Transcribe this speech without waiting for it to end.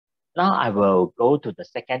Now I will go to the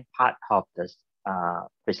second part of the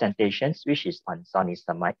presentations, which is on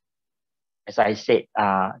zonisamide. As I said,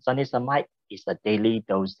 zonisamide is a daily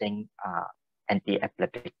dosing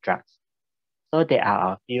anti-epileptic drugs. So there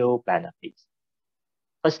are a few benefits.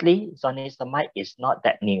 Firstly, zonisamide is not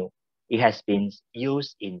that new. It has been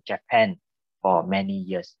used in Japan for many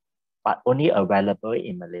years, but only available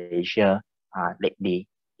in Malaysia lately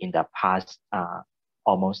in the past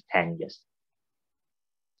almost 10 years.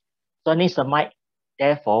 Zonisamide,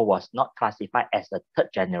 therefore, was not classified as a third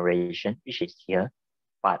generation, which is here,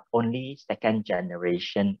 but only second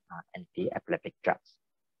generation anti-epileptic drugs.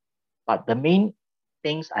 But the main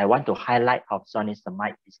things I want to highlight of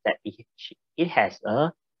zonisamide is that it has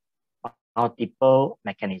a multiple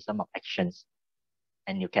mechanism of actions.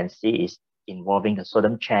 And you can see it's involving the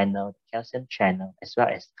sodium channel, calcium channel, as well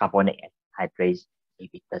as carbonic anhydrase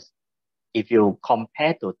inhibitors. If you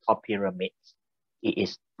compare to topiramate, it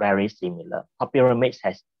is very similar. Topiramate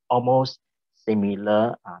has almost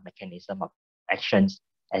similar mechanism of actions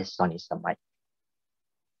as zonisamide,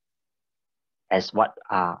 as what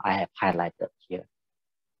I have highlighted here.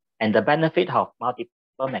 And the benefit of multiple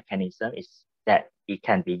mechanism is that it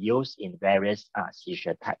can be used in various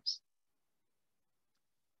seizure types.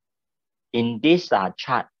 In this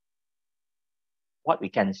chart, what we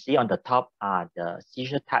can see on the top are the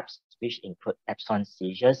seizure types, which include absence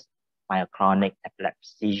seizures, myoclonic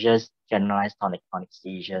epilepsy seizures, generalized tonic-clonic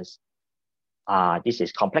seizures. This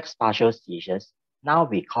is complex partial seizures. Now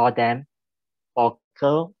we call them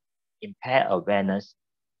focal impaired awareness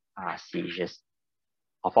seizures,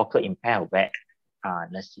 or focal impaired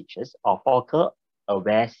awareness seizures, or focal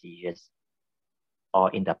aware seizures,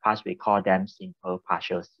 or in the past we call them simple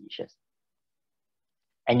partial seizures.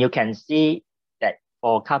 And you can see that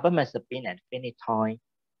for carbamazepine and phenytoin,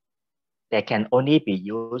 they can only be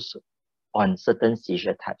used on certain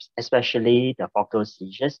seizure types, especially the focal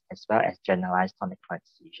seizures as well as generalized tonic-clonic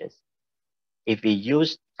seizures. If we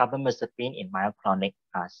use carbamazepine in myoclonic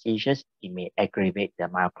seizures, it may aggravate the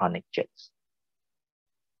myoclonic jerks.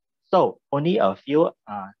 So only a few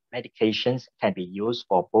medications can be used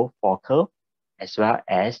for both focal as well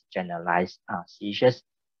as generalized seizures,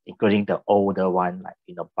 including the older one like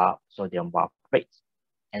phenobarb, sodium valproate.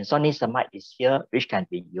 And zonisamide is here, which can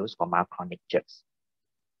be used for myoclonic jerks.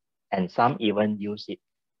 And some even use it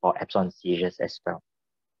for absence seizures as well.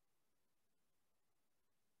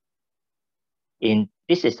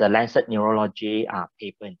 This is the Lancet Neurology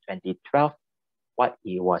paper in 2012. What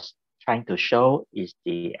it was trying to show is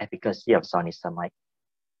the efficacy of zonisamide.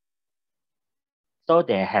 So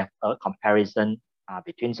they have a comparison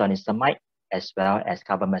between zonisamide as well as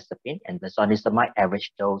carbamazepine, and the zonisamide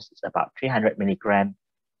average dose is about 300 milligram,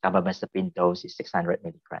 carbamazepine dose is 600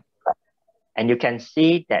 milligram. And you can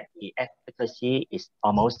see that the efficacy is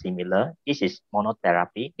almost similar. This is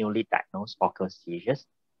monotherapy, newly diagnosed focal seizures,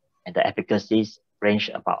 and the efficacies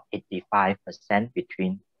range about 85%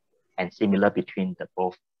 between and similar between the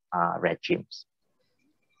both regimes.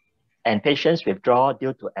 And patients withdraw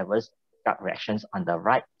due to adverse drug reactions on the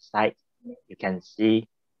right side. You can see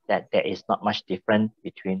that there is not much difference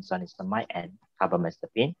between zonisamide and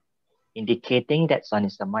carbamazepine, indicating that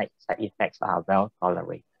zonisamide side effects are well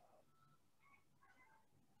tolerated.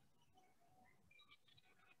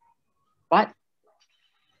 But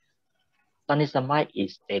zonisamide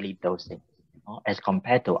is daily dosing as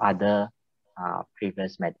compared to other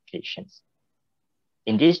previous medications.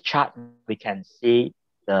 In this chart, we can see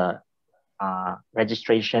the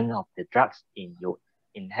registration of the drugs in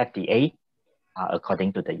FDA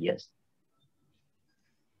according to the years.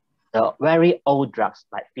 The very old drugs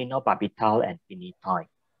like phenobarbital and phenytoin,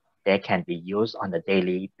 they can be used on a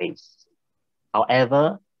daily basis.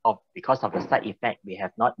 However, because of the side effect, we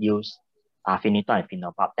have not used phenytoin and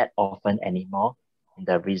phenobarb that often anymore in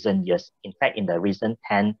the recent years. In fact, in the recent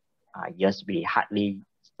 10 years, we hardly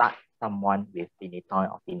start someone with phenytoin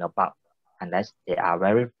or phenobarb unless they are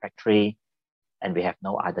very refractory and we have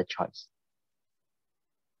no other choice.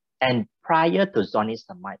 And prior to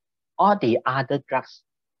zonisamide, all the other drugs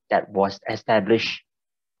that was established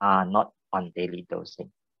are not on daily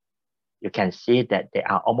dosing. You can see that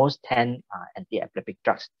there are almost 10 anti-epileptic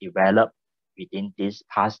drugs developed within these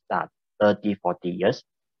past 30, 40 years,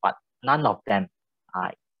 but none of them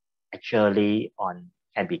are actually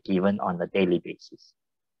can be given on a daily basis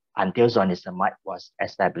until zonisamide was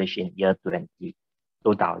established in year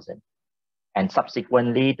 2000. And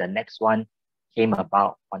subsequently, the next one came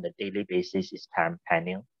about on a daily basis is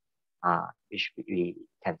perampanel, which we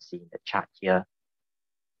can see in the chart here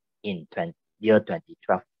in year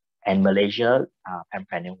 2012. And Malaysia,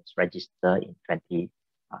 perampanel was registered in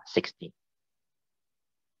 2016.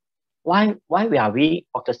 Why are we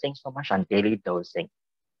focusing so much on daily dosing?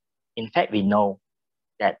 In fact, we know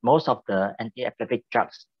that most of the anti-epileptic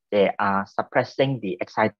drugs, they are suppressing the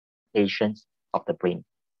excitations of the brain.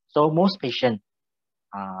 So most patients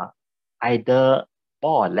either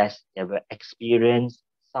more or less they will experience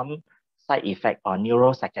some side effect or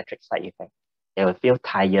neuropsychiatric side effect. They will feel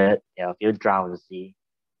tired, they will feel drowsy,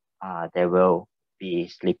 they will be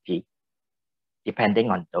sleepy, depending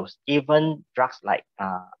on those. Even drugs like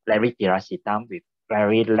levetiracetam with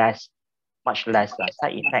much less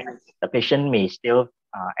side effect, the patient may still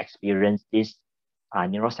experience this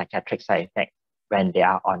neuropsychiatric side effect when they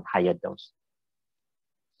are on higher dose.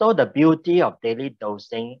 So the beauty of daily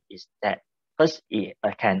dosing is that first, it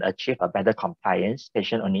can achieve a better compliance.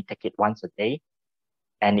 Patient only take it once a day,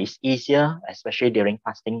 and it's easier, especially during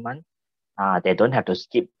fasting month. They don't have to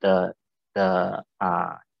skip the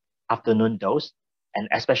afternoon dose, and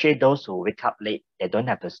especially those who wake up late, they don't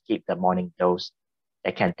have to skip the morning dose.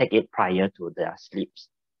 They can take it prior to their sleeps,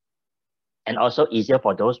 and also easier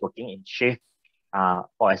for those working in shift.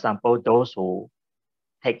 For example, those who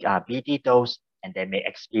take BD dose and they may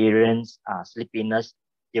experience sleepiness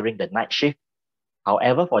during the night shift.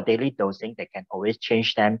 However, for daily dosing, they can always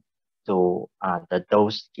change them to the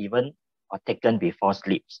dose given or taken before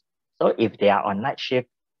sleeps. So if they are on night shift,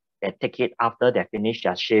 they take it after they finish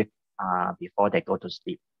their shift before they go to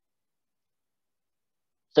sleep.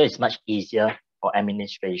 So it's much easier for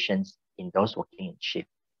administrations in those working in shift.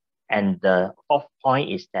 And the fourth point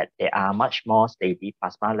is that they are much more steady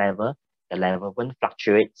plasma level. The level won't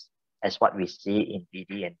fluctuate as what we see in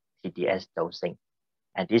BD and TDS dosing.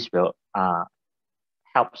 And this will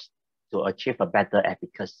helps to achieve a better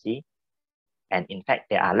efficacy. And in fact,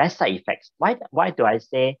 there are less side effects. Why do I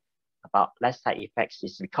say about less side effects?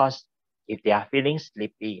 Is because if they are feeling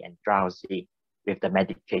sleepy and drowsy with the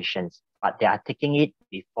medications, but they are taking it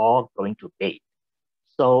before going to bed,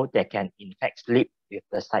 so they can in fact sleep with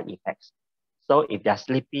the side effects. So if they're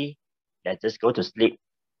sleepy, they just go to sleep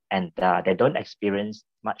and they don't experience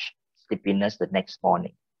much sleepiness the next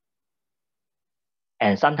morning.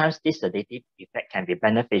 And sometimes this sedative effect can be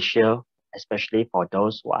beneficial, especially for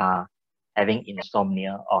those who are having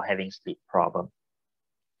insomnia or having sleep problem.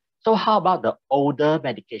 So how about the older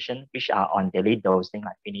medication which are on daily dosing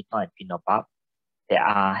like phenytoin and phenobarb? They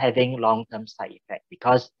are having long-term side effect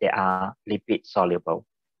because they are lipid soluble.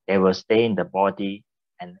 They will stay in the body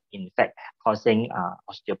and in fact causing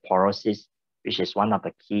osteoporosis, which is one of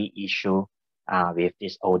the key issue with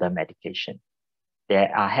this older medication. They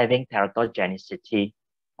are having teratogenicity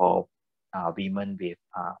for women with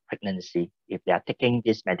pregnancy. If they are taking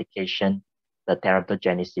this medication, the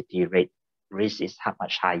teratogenicity risk is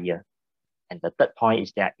much higher. And the third point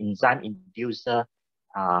is that enzyme inducer,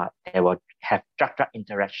 they will have drug-drug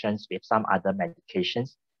interactions with some other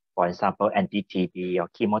medications, for example, anti-TB or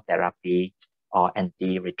chemotherapy or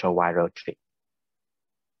antiretroviral treatment.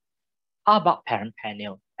 How about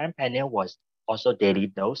perampanel? Perampanel was also daily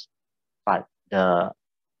dose, but the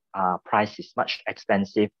price is much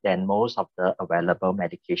expensive than most of the available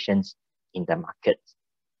medications in the market,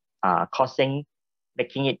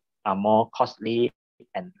 making it more costly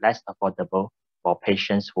and less affordable for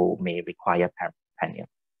patients who may require perampanel.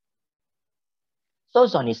 So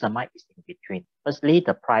zonisamide is in between. Firstly,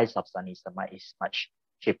 the price of zonisamide is much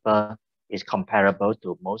cheaper, is comparable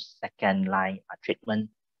to most second-line treatment,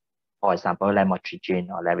 for example, lamotrigine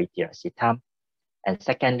or levetiracetam. And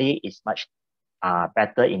secondly, it's much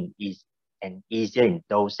better and easier in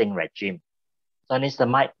dosing regime.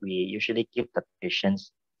 Zonisamide, we usually give the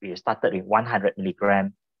patients, we started with 100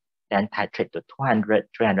 milligram, then titrate to 200,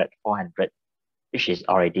 300, 400, which is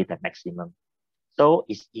already the maximum. So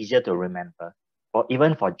it's easier to remember.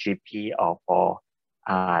 Even for GP or for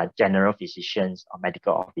general physicians or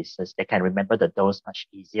medical officers, they can remember the dose much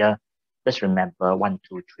easier. Just remember 1,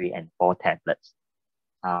 2, 3, and 4 tablets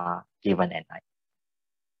given at night.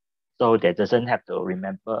 So they doesn't have to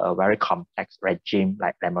remember a very complex regime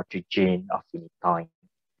like lamotrigine or phenytoin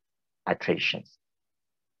titrations.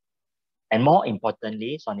 And more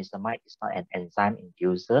importantly, zonisamide is not an enzyme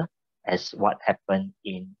inducer as what happened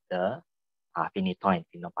in the phenytoin and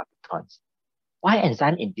phenobarbitons. Why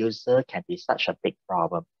enzyme inducer can be such a big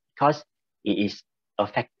problem? Because it is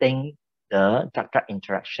affecting the drug-drug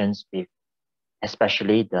interactions with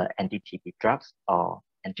especially the anti-TB drugs or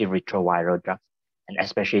antiretroviral drugs, and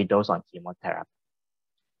especially those on chemotherapy.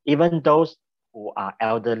 Even those who are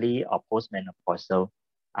elderly or postmenopausal,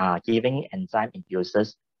 giving enzyme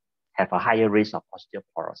inducers have a higher risk of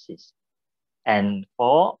osteoporosis. And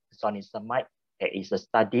for zonisamide, there is a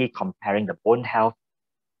study comparing the bone health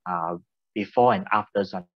before and after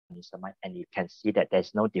zonisamide. zonisamide, and you can see that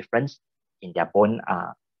there's no difference in their bone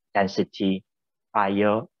density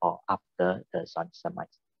prior or after the zonisamide.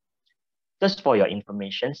 Just for your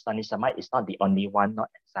information, zonisamide is not the only one not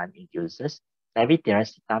enzyme inducers.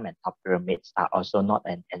 Levetiracetam and topiramate are also not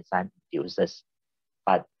an enzyme inducers,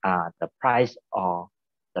 but the price or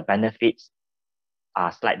the benefits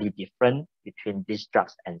are slightly different between these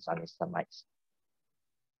drugs and zonisamides.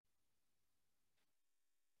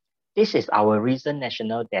 This is our recent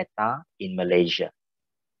national data in Malaysia,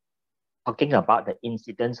 talking about the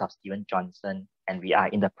incidence of Stevens-Johnson, and we are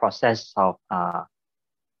in the process of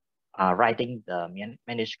writing the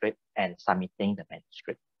manuscript and submitting the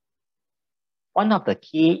manuscript. One of the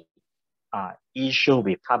key issues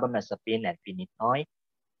with carbamazepine and phenytoin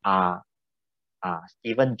are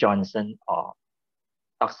Stevens-Johnson or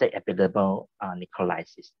toxic epidermal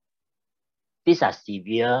necrolysis. These are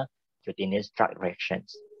severe cutaneous drug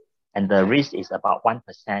reactions, and the risk is about 1%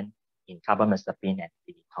 in carbamazepine and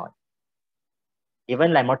phenytoin.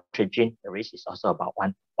 Even lamotrigine, the risk is also about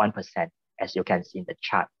 1%, as you can see in the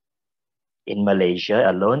chart. In Malaysia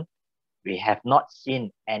alone, we have not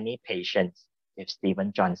seen any patients with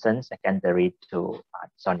Stevens-Johnson secondary to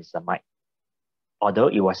zonisamide. Although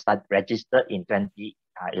it was registered in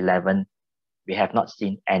 2011, we have not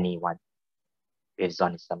seen anyone with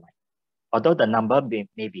zonisamide. Although the number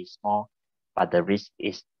may be small, but the risk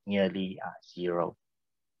is nearly zero.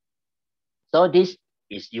 So this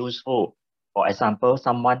is useful. For example,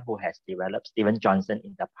 someone who has developed Stevens-Johnson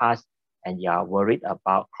in the past and you are worried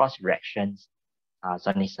about cross reactions,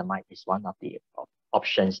 zonisamide is one of the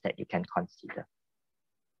options that you can consider.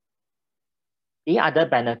 The other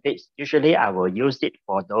benefits, usually I will use it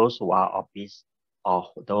for those who are obese or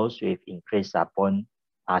those with increased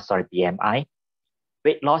BMI.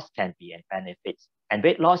 Weight loss can be a benefit. And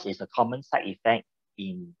weight loss is a common side effect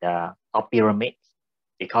in the topiramate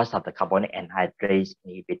because of the carbonic anhydrase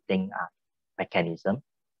inhibiting mechanism.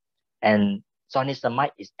 And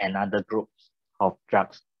zonisamide is another group of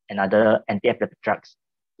drugs, another anti-epileptic drugs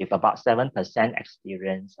with about 7%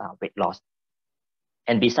 experience weight loss.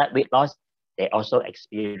 And besides weight loss, they also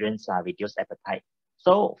experience reduced appetite.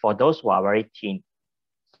 So for those who are very thin,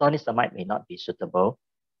 zonisamide may not be suitable.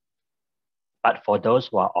 But for those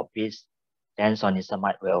who are obese, then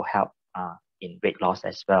zonisamide will help in weight loss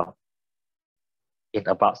as well, in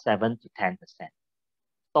about 7 to 10%.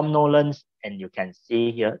 Somnolence, and you can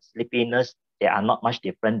see here, sleepiness, they are not much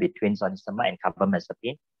different between zonisamide and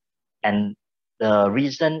carbamazepine. And the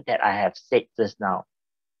reason that I have said just now,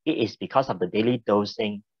 it is because of the daily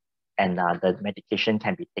dosing, and the medication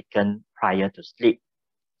can be taken prior to sleep.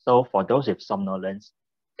 So for those with somnolence,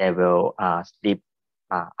 they will sleep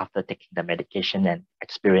after taking the medication and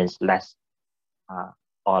experience less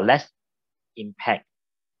impact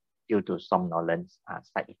due to somnolence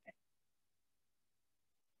side effect.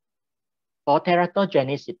 For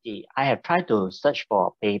teratogenicity, I have tried to search for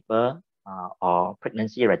a paper or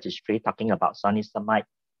pregnancy registry talking about zonisamide,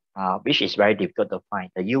 which is very difficult to find.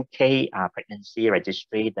 The UK pregnancy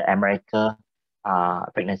registry, the American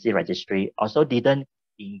pregnancy registry also didn't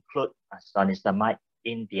include zonisamide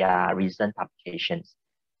in their recent publications,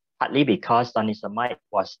 partly because zonisamide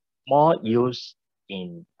was more used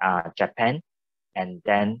in Japan and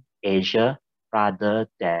then Asia rather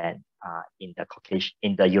than in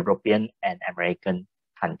the European and American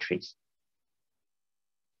countries.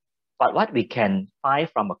 But what we can find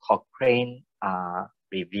from a Cochrane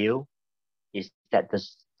review is that the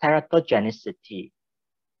teratogenicity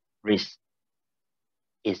risk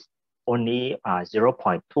is only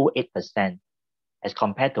 0.28% as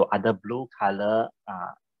compared to other blue color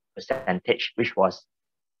percentage, which was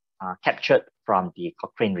captured from the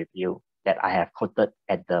Cochrane review that I have quoted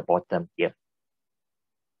at the bottom here.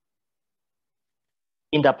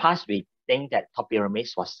 In the past, we think that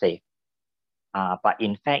topiramate was safe. But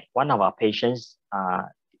in fact, one of our patients,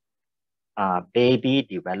 baby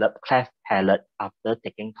developed cleft palate after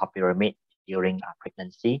taking topiramate during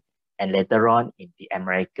pregnancy. And later on in the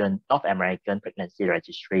North American pregnancy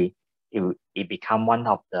registry, it became one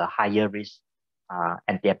of the higher risk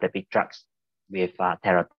anti-epileptic drugs with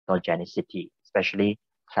teratogenicity, especially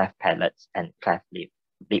cleft palates and cleft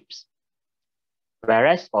lips.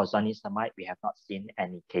 Whereas for zonisamide, we have not seen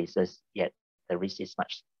any cases yet. The risk is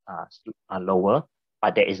much lower,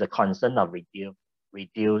 but there is a concern of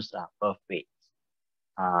reduced birth rates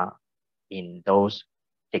in those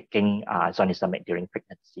taking zonisamide during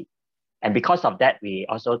pregnancy. And because of that, we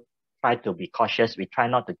also try to be cautious. We try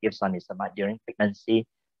not to give zonisamide during pregnancy,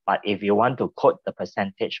 but if you want to quote the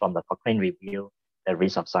percentage from the Cochrane review, the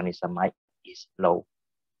risk of zonisamide is low.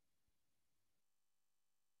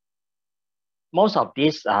 most of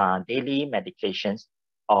these daily medications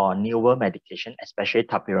or newer medication, especially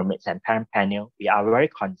topiramate and perampanel, we are very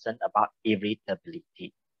concerned about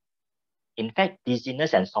irritability. In fact,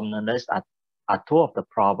 dizziness and somnolence are two of the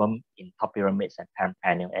problems in topiramate and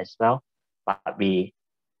perampanel as well. But we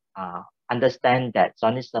understand that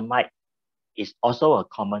zonisamide is also a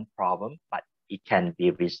common problem, but it can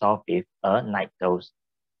be resolved with a night dose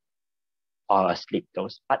or a sleep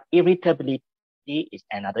dose. But irritability is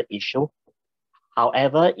another issue.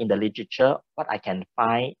 However, in the literature, what I can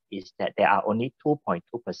find is that there are only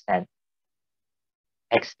 2.2%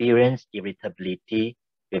 experience irritability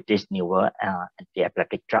with these newer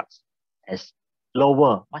anti-epileptic drugs, as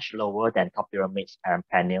lower, much lower than topiramate,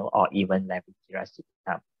 perampanel, or even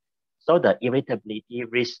levetiracetam. So the irritability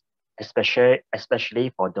risk,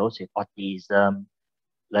 especially for those with autism,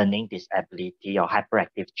 learning disability, or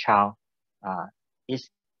hyperactive child, is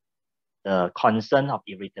the concern of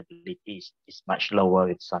irritability is much lower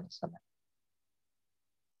with zonisamide.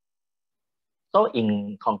 So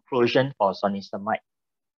in conclusion for zonisamide,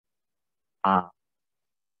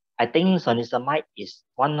 I think zonisamide is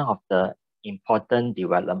one of the important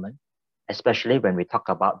development, especially when we talk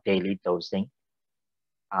about daily dosing.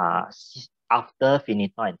 After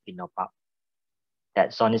phenytoin and phenobut,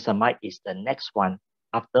 that zonisamide is the next one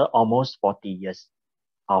after almost 40 years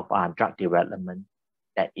of drug development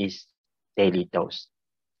that is daily dose,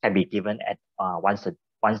 can be given at once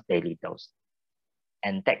daily dose.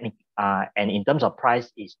 And in terms of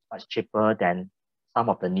price, is much cheaper than some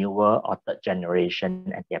of the newer or third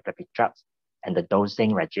generation anti-epileptic drugs, and the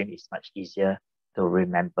dosing regime is much easier to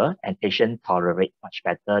remember, and patients tolerate much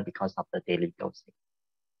better because of the daily dosing.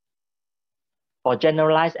 For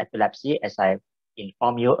generalized epilepsy, as I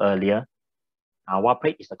informed you earlier,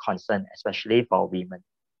 valproate is a concern, especially for women,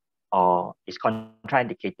 or is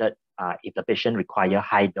contraindicated if the patient require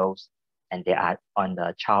high dose and they are on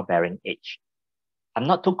the childbearing age. I'm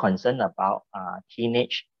not too concerned about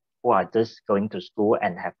teenage who are just going to school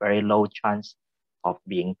and have very low chance of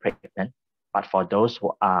being pregnant. But for those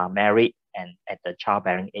who are married and at the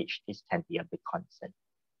childbearing age, this can be a big concern.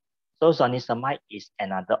 So zonisamide is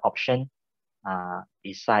another option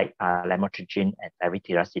beside lamotrigine and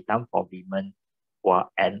levetiracetam for women who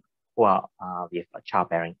are with a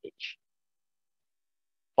childbearing age.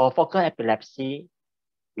 For focal epilepsy,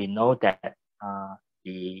 we know that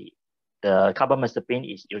the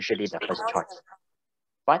carbamazepine is usually the first choice.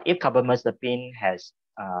 But if carbamazepine has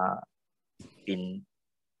been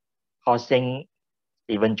causing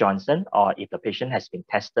Stevens-Johnson, or if the patient has been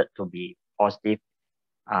tested to be positive,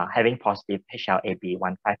 having positive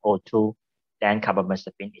HLA-B1502, then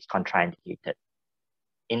carbamazepine is contraindicated.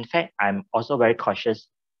 In fact, I'm also very cautious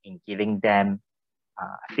in giving them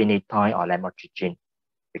phenytoin or lamotrigine,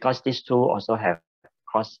 because these two also have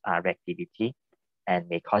cross-reactivity and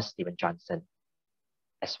may cause Stevens-Johnson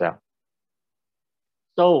as well.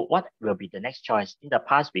 So what will be the next choice? In the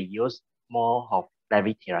past, we used more of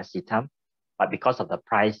levetiracetam, but because of the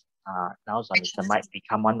price, now zonisamide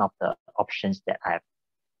become one of the options that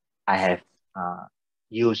I have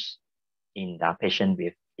used in the patient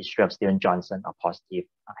with history of Stevens-Johnson or positive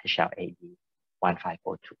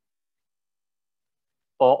HLA-B1502.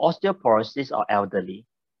 For osteoporosis or elderly,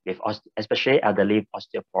 especially elderly with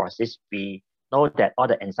osteoporosis, we know that all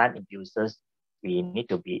the enzyme inducers, we need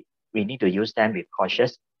to use them with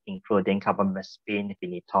cautious, including carbamazepine,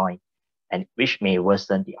 phenytoin, and which may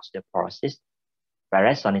worsen the osteoporosis,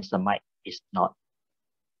 whereas zonisamide is not.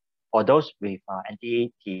 For those with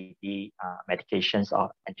anti-TB medications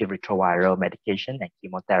or antiretroviral medication and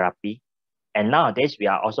chemotherapy, and nowadays we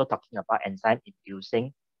are also talking about enzyme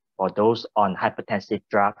inducing for those on hypertensive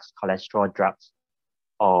drugs, cholesterol drugs,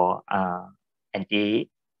 or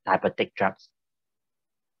anti-diabetic drugs.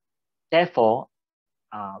 Therefore,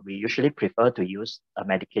 we usually prefer to use a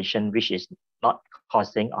medication which is not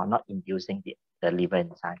causing or not inducing the liver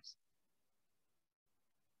enzymes.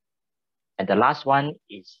 And the last one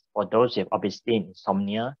is for those with obesity and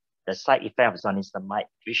insomnia, the side effect of zonisamide,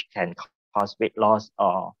 which can cause weight loss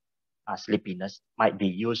or sleepiness, might be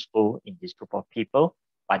useful in this group of people,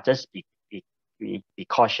 but just be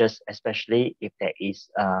cautious, especially if there is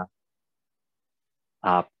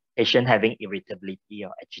a patient having irritability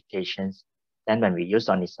or agitations. Then when we use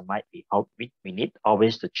zonisamide, we need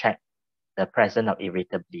always to check the presence of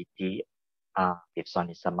irritability with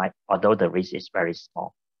zonisamide, although the risk is very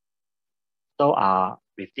small. So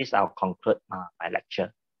with this, I'll conclude my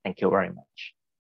lecture. Thank you very much.